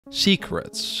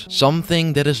Secrets.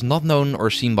 Something that is not known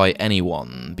or seen by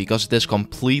anyone, because it is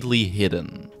completely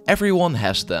hidden. Everyone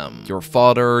has them. Your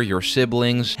father, your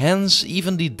siblings, hence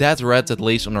even the dead rat that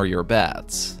lays under your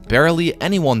bed. Barely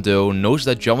anyone though knows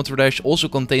that Geometry Dash also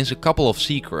contains a couple of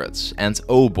secrets, and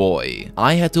oh boy,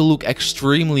 I had to look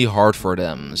extremely hard for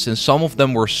them, since some of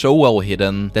them were so well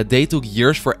hidden that they took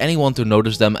years for anyone to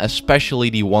notice them,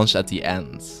 especially the ones at the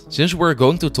end. Since we're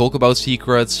going to talk about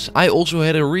secrets, I also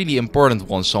had a really important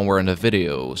one somewhere in the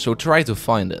video, so try to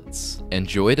find it.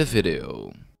 Enjoy the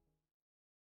video.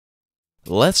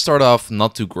 Let's start off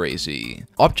not too crazy.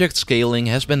 Object scaling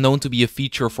has been known to be a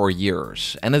feature for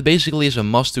years, and it basically is a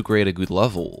must to create a good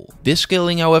level. This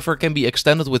scaling, however, can be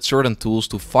extended with certain tools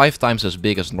to 5 times as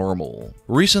big as normal.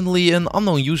 Recently, an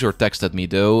unknown user texted me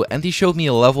though, and he showed me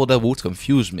a level that would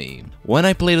confuse me. When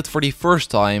I played it for the first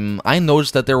time, I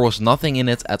noticed that there was nothing in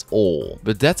it at all,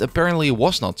 but that apparently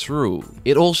was not true.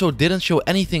 It also didn't show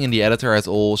anything in the editor at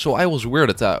all, so I was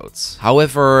weirded out.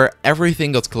 However,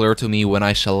 everything got clear to me when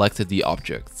I selected the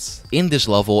objects. In this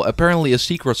level, apparently a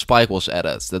secret spike was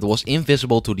added that was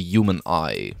invisible to the human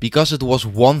eye, because it was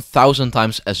 1000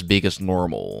 times as big as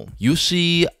normal. You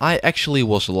see, I actually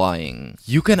was lying.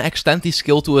 You can extend the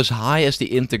skill to as high as the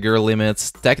integer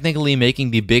limit, technically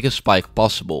making the biggest spike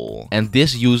possible. And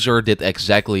this user did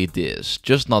exactly this,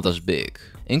 just not as big.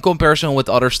 In comparison with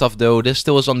other stuff though, this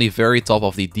still is on the very top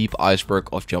of the deep iceberg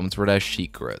of Geometry Dash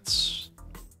secrets.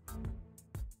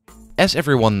 As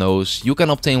everyone knows, you can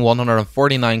obtain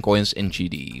 149 coins in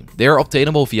GD. They are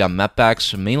obtainable via map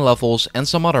packs, main levels, and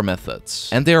some other methods.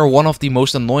 And they are one of the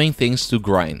most annoying things to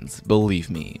grind,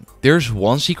 believe me. There's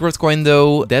one secret coin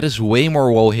though, that is way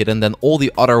more well hidden than all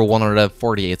the other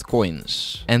 148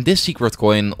 coins. And this secret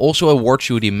coin also awards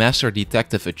you the Master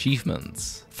Detective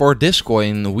achievement. For this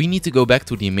coin, we need to go back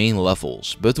to the main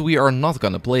levels, but we are not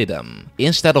gonna play them.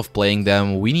 Instead of playing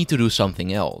them, we need to do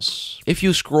something else. If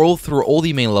you scroll through all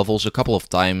the main levels a couple of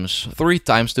times, 3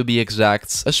 times to be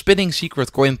exact, a spinning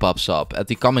secret coin pops up at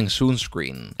the coming soon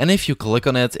screen. And if you click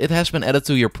on it, it has been added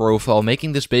to your profile,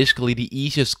 making this basically the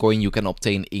easiest coin you can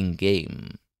obtain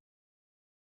in-game.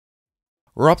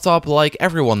 Ruptop, like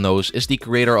everyone knows, is the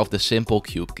creator of the Simple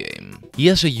Cube game. He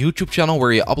has a YouTube channel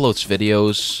where he uploads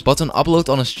videos, but an upload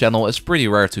on his channel is pretty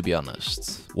rare to be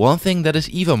honest. One thing that is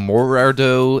even more rare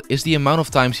though, is the amount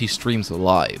of times he streams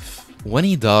live. When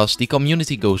he does, the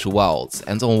community goes wild,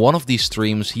 and on one of these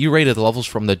streams he raided levels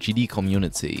from the GD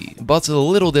community. But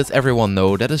little did everyone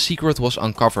know that a secret was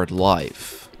uncovered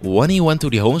live. When he went to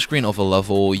the home screen of a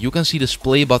level, you can see this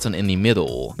play button in the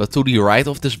middle, but to the right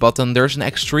of this button there's an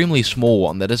extremely small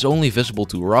one that is only visible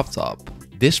to Ruptop.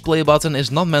 This play button is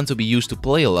not meant to be used to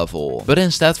play a level, but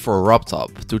instead for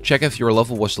Ruptop, to check if your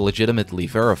level was legitimately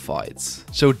verified.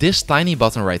 So this tiny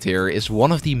button right here is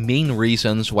one of the main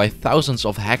reasons why thousands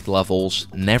of hacked levels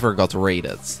never got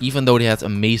raided, even though they had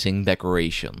amazing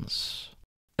decorations.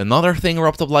 Another thing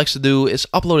Ruptop likes to do is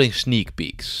uploading sneak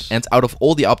peeks, and out of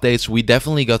all the updates we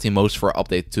definitely got the most for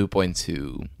update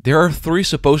 2.2. There are 3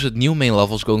 supposed new main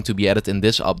levels going to be added in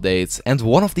this update, and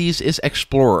one of these is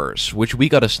Explorers, which we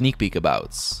got a sneak peek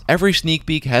about. Every sneak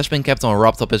peek has been kept on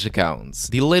Ruptop's account,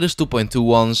 the latest 2.2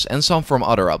 ones and some from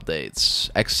other updates,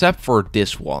 except for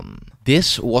this one.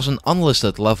 This was an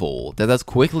unlisted level that had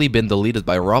quickly been deleted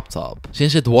by Ruptop,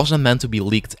 since it wasn't meant to be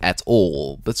leaked at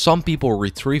all, but some people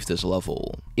retrieved this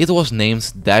level. It was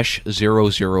named Dash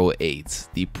 008,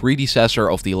 the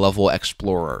predecessor of the level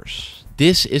Explorers.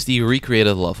 This is the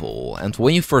recreated level, and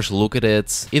when you first look at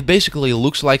it, it basically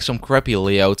looks like some crappy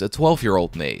layout a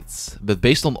 12-year-old made. But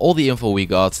based on all the info we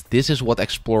got, this is what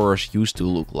Explorers used to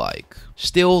look like.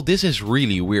 Still, this is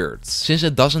really weird, since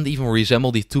it doesn't even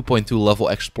resemble the 2.2 level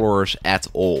Explorers at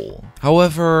all.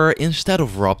 However, instead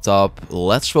of Ruptop,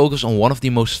 let's focus on one of the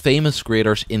most famous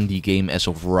creators in the game as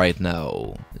of right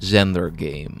now, Xander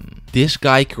Game. This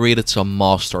guy created some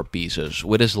masterpieces,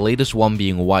 with his latest one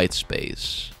being White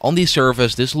Space. On the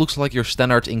surface, this looks like your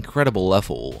standard incredible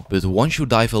level, but once you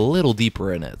dive a little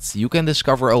deeper in it, you can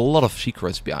discover a lot of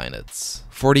secrets behind it.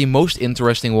 For the most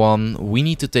interesting one, we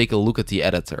need to take a look at the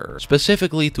editor,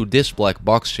 specifically to this black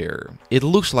box here. It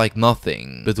looks like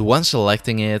nothing, but when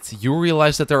selecting it, you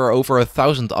realize that there are over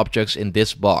 1000 objects in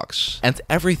this box, and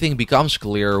everything becomes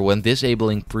clear when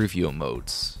disabling preview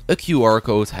mode. A QR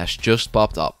code has just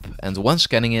popped up, and when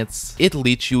scanning it, it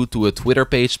leads you to a Twitter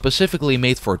page specifically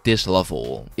made for this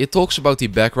level. It talks about the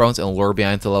background and lore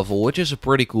behind the level, which is a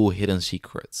pretty cool hidden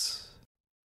secret.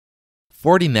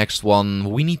 For the next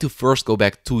one, we need to first go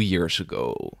back 2 years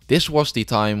ago. This was the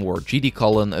time where GD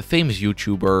Cullen, a famous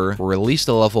YouTuber, released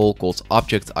a level called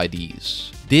Object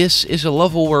IDs. This is a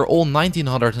level where all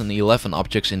 1911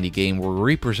 objects in the game were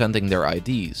representing their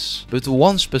IDs, but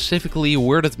one specifically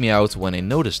weirded me out when I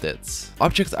noticed it.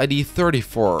 Object ID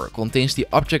 34 contains the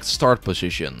object start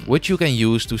position, which you can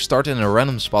use to start in a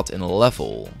random spot in a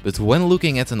level. But when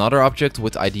looking at another object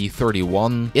with ID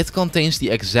 31, it contains the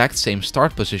exact same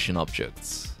start position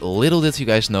object. Little did you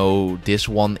guys know, this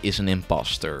one is an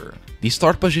imposter. The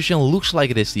start position looks like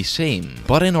it is the same,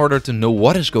 but in order to know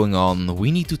what is going on,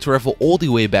 we need to travel all the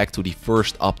way back to the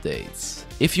first update.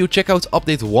 If you check out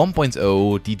update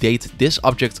 1.0, the date this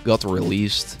object got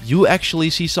released, you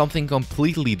actually see something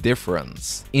completely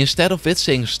different. Instead of it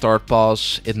saying start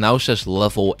pause, it now says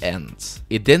level end.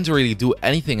 It didn't really do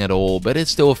anything at all, but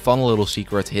it's still a fun little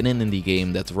secret hidden in the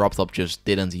game that RobTop just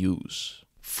didn't use.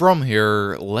 From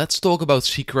here, let's talk about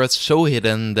secrets so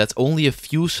hidden that only a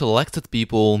few selected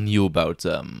people knew about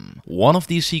them. One of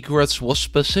these secrets was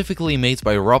specifically made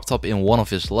by RobTop in one of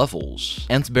his levels,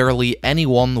 and barely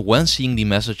anyone when seeing the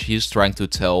message he is trying to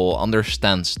tell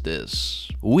understands this.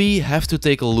 We have to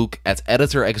take a look at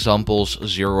editor examples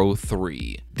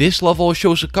 03. This level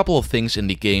shows a couple of things in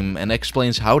the game and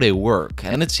explains how they work,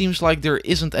 and it seems like there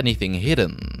isn't anything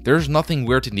hidden. There's nothing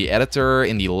weird in the editor,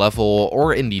 in the level,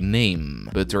 or in the name,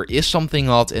 but there is something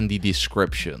odd in the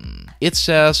description. It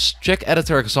says, check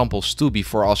editor examples 2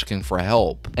 before asking for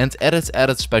help, and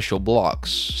edit special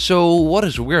blocks. So what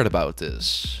is weird about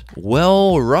this?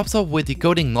 Well, RobTop, with the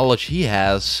coding knowledge he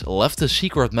has, left a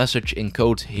secret message in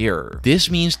code here. This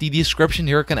means the description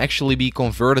here can actually be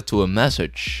converted to a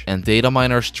message, and data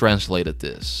miners translated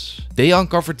this. They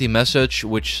uncovered the message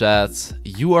which said,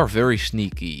 "You are very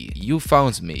sneaky, you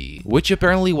found me," which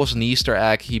apparently was an Easter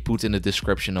egg he put in the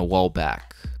description a while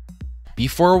back.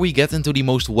 Before we get into the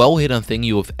most well-hidden thing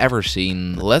you have ever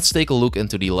seen, let's take a look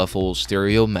into the level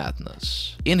Stereo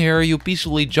Madness. In here you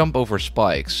peacefully jump over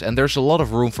spikes and there's a lot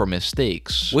of room for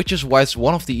mistakes, which is why it's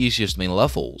one of the easiest main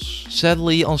levels.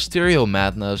 Sadly, on Stereo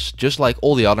Madness, just like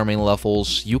all the other main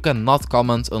levels, you cannot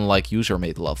comment unlike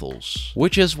user-made levels,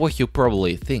 which is what you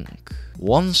probably think.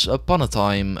 Once upon a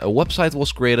time, a website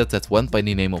was created that went by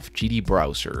the name of GD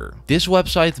Browser. This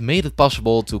website made it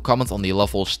possible to comment on the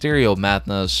level Stereo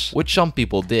Madness, which some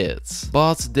people did.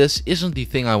 But this isn't the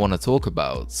thing I want to talk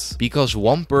about, because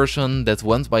one person that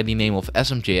went by the name of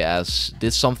SMJS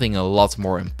did something a lot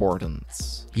more important.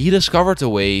 He discovered a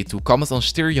way to comment on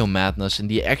Stereo Madness in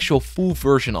the actual full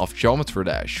version of Geometry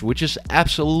Dash, which is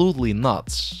absolutely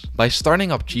nuts. By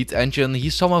starting up Cheat Engine, he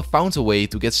somehow found a way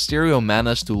to get Stereo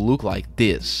Madness to look like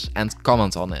this, and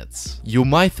comment on it. You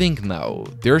might think now,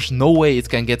 there's no way it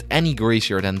can get any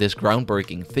crazier than this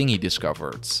groundbreaking thing he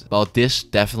discovered, but this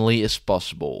definitely is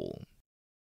possible.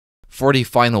 For the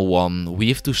final one, we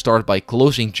have to start by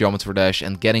closing Geometry Dash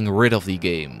and getting rid of the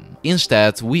game.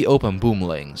 Instead, we open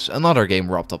Boomlings, another game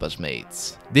RobTop has made.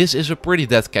 This is a pretty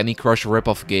dead Candy Crush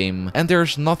ripoff game, and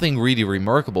there's nothing really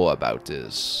remarkable about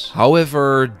this.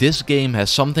 However, this game has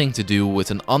something to do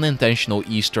with an unintentional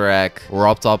Easter egg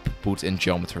RobTop put in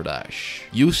Geometry Dash.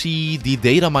 You see, the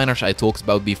data miners I talked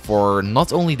about before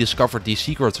not only discovered the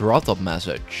secret RobTop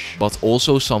message, but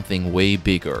also something way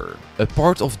bigger. A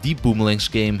part of the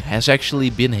Boomlings game has actually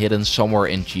been hidden somewhere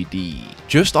in GD.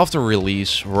 Just after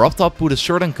release, RobTop put a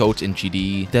certain code in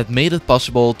GD that made it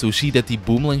possible to see that the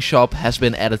Boomling shop has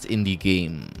been added in the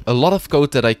game. A lot of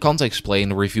code that I can't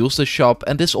explain reveals the shop,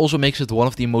 and this also makes it one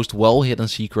of the most well hidden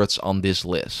secrets on this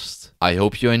list. I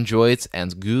hope you enjoyed,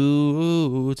 and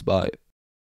goodbye.